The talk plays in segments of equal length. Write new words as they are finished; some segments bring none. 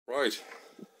Right,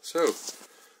 so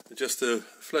I just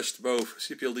flashed both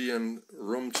CPLD and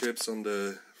ROM chips on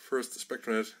the first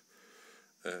Spectranet.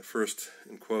 First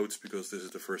in quotes because this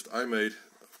is the first I made.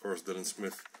 Of course Dylan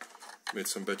Smith made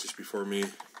some batches before me.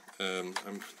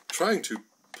 I'm trying to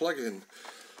plug in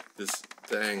this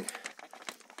dang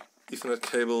Ethernet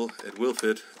cable. It will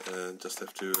fit. Just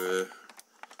have to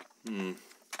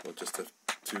just have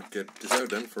to get this out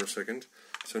then for a second.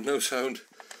 So no sound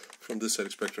from this side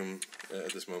of Spectrum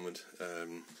at this moment.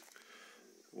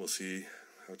 We'll see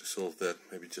how to solve that.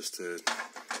 Maybe just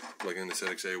plug in the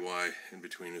ZXAY in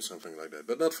between or something like that,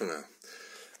 but not for now.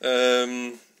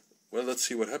 Well, let's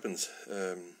see what happens.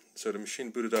 So the machine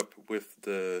booted up with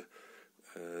the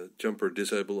jumper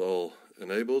disable all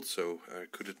enabled, so I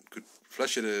could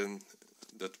flash it in.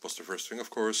 That was the first thing, of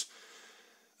course.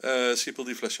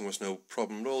 CPLD flashing was no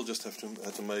problem at all. Just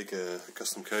had to make a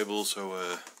custom cable. So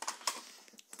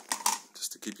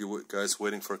just to keep you guys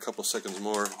waiting for a couple of seconds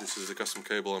more, this is a custom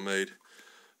cable I made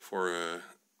for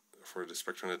the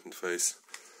Spectranet interface.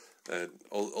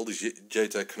 All these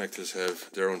JTAG connectors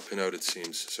have their own pinout, it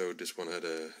seems. So this one had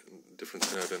a different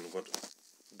pinout than what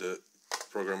the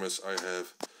programmers I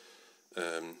have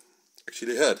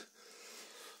actually had.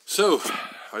 So,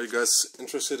 are you guys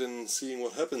interested in seeing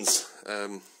what happens?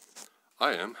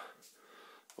 I am.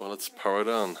 Well, let's power it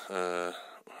on.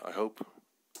 I hope,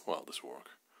 well, this will work.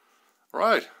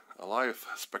 Right, a live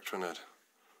Spectranet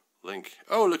link.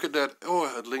 Oh, look at that. Oh,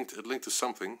 it linked to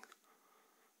something.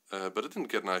 But it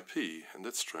didn't get an IP, and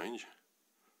that's strange.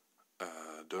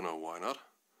 Don't know why not.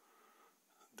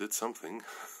 Did something.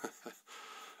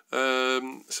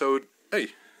 So, hey.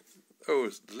 Oh,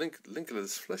 the linklet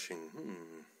is flashing.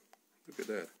 Look at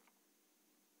that.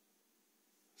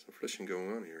 Some flashing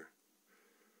going on here.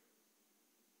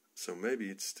 So maybe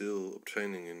it's still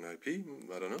obtaining an IP.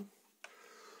 I don't know.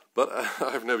 But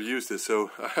I've never used this,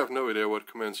 so I have no idea what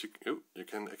commands you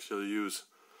can actually use.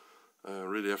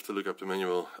 Really have to look up the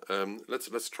manual.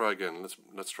 Let's try again.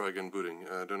 Let's try again booting.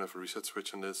 I don't have a reset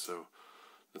switch on this, so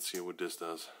let's see what this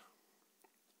does.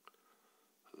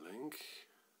 Link.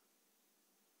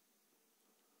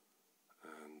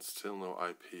 And still no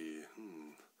IP.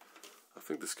 I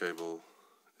think this cable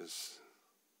is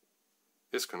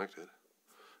connected,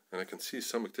 and I can see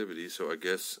some activity. So I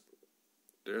guess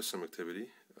there's some activity.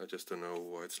 I just don't know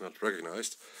why it's not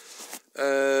recognized.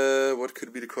 What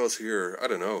could be the cause here? I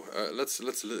don't know. Let's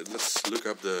look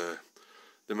up the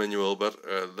manual, but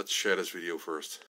let's share this video first.